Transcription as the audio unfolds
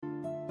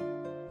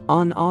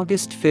On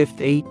August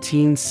 5,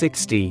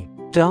 1860,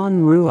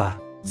 Don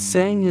Rua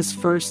sang his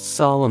first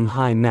solemn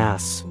high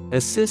mass,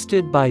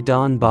 assisted by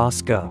Don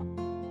Bosco.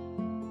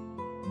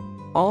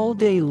 All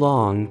day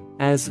long,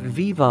 as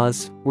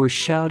vivas were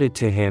shouted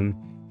to him,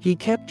 he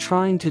kept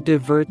trying to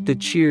divert the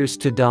cheers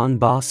to Don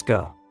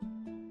Bosco.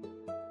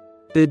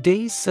 The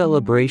day's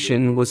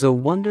celebration was a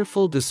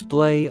wonderful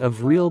display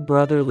of real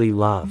brotherly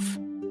love.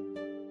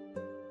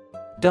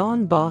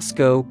 Don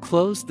Bosco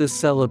closed the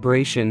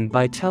celebration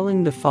by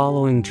telling the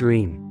following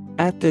dream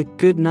at the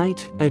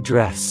goodnight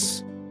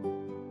address.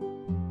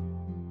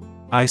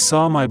 I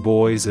saw my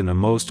boys in a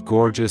most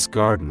gorgeous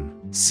garden,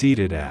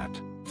 seated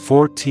at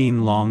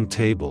 14 long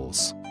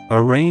tables,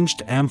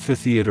 arranged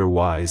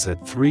amphitheater-wise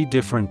at 3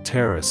 different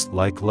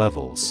terrace-like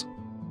levels.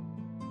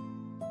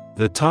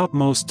 The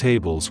topmost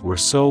tables were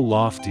so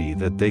lofty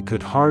that they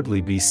could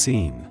hardly be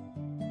seen.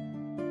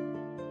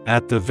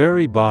 At the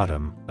very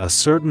bottom, a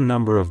certain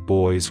number of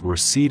boys were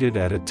seated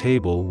at a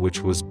table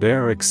which was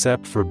bare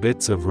except for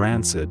bits of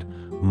rancid,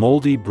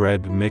 moldy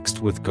bread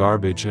mixed with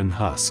garbage and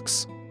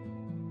husks.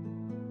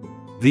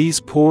 These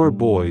poor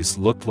boys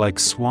looked like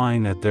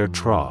swine at their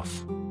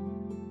trough.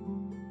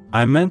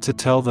 I meant to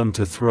tell them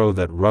to throw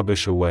that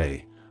rubbish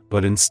away,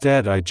 but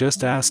instead I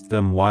just asked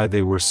them why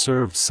they were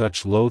served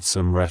such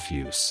loathsome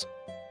refuse.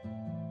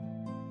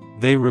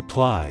 They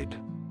replied,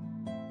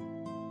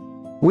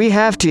 "We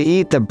have to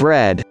eat the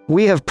bread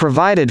we have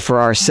provided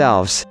for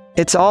ourselves,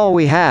 it's all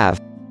we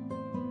have."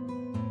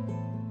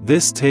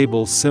 This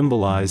table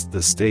symbolized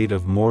the state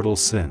of mortal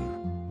sin.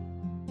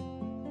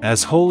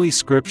 As Holy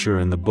Scripture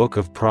in the book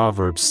of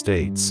Proverbs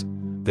states,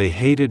 they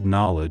hated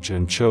knowledge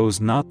and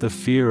chose not the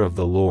fear of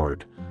the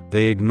Lord,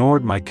 they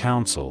ignored my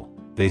counsel,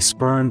 they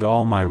spurned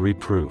all my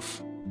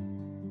reproof.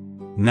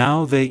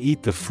 Now they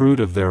eat the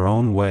fruit of their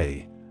own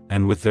way,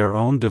 and with their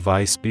own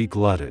device be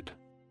glutted.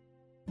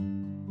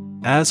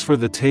 As for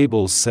the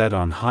tables set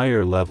on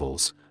higher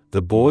levels,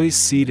 the boys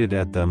seated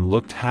at them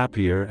looked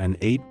happier and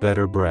ate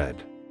better bread.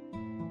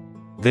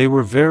 They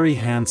were very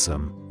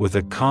handsome, with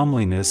a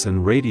comeliness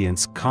and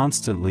radiance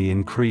constantly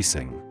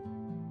increasing.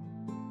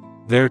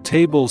 Their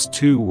tables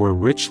too were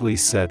richly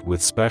set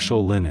with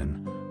special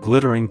linen,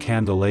 glittering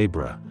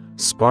candelabra,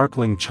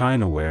 sparkling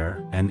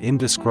chinaware, and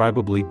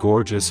indescribably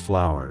gorgeous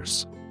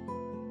flowers.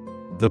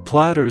 The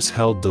platters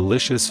held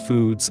delicious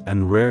foods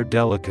and rare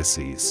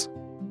delicacies.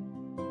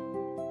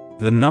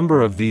 The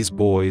number of these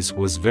boys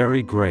was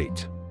very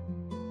great.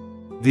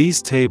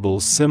 These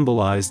tables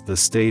symbolized the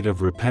state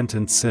of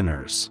repentant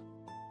sinners.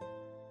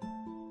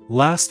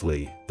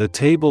 Lastly, the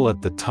table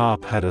at the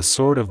top had a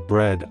sort of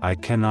bread I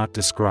cannot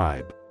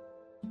describe.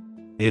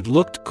 It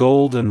looked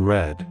gold and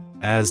red,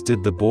 as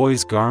did the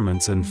boys'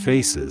 garments and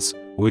faces,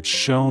 which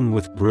shone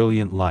with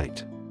brilliant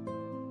light.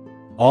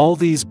 All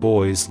these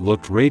boys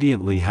looked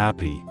radiantly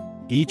happy,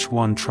 each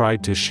one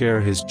tried to share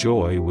his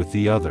joy with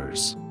the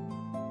others.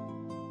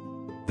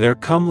 Their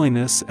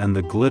comeliness and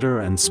the glitter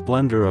and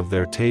splendor of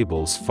their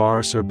tables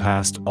far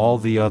surpassed all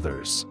the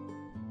others.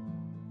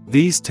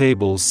 These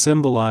tables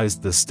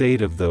symbolized the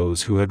state of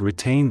those who had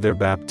retained their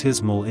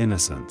baptismal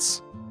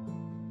innocence.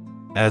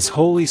 As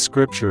Holy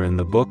Scripture in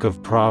the book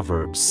of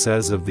Proverbs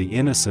says of the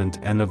innocent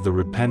and of the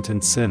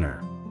repentant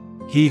sinner,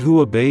 "He who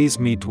obeys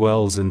me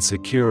dwells in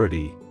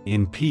security,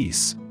 in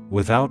peace,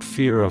 without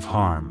fear of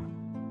harm."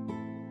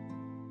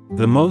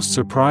 The most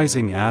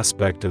surprising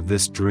aspect of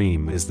this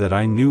dream is that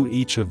I knew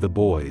each of the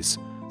boys,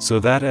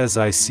 so that as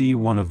I see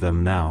one of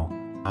them now,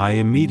 I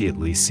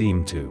immediately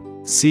seem to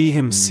see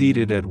him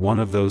seated at one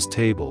of those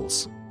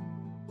tables.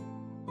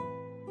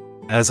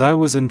 As I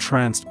was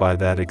entranced by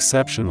that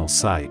exceptional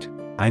sight,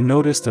 I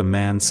noticed a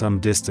man some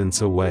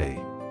distance away.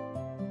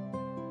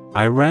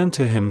 I ran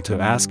to him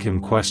to ask him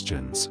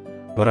questions,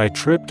 but I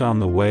tripped on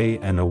the way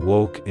and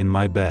awoke in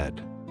my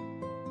bed.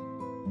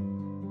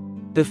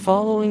 The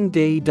following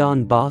day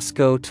Don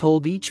Bosco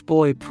told each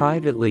boy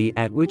privately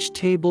at which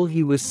table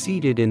he was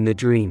seated in the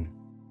dream.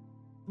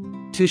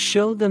 To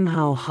show them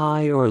how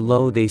high or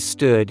low they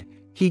stood,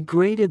 he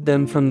graded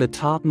them from the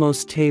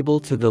topmost table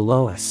to the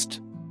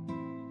lowest.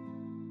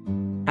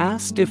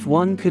 Asked if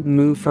one could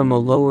move from a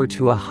lower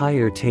to a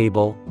higher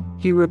table,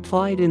 he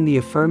replied in the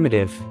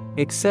affirmative,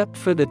 except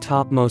for the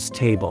topmost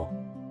table.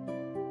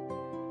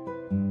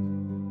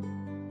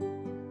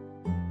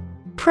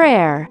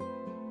 Prayer.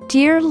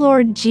 Dear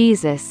Lord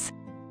Jesus,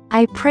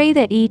 I pray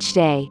that each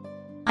day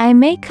I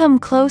may come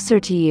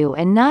closer to you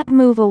and not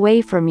move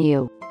away from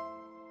you.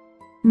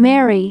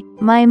 Mary,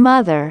 my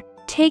mother,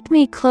 take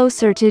me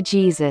closer to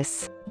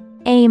Jesus.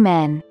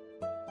 Amen.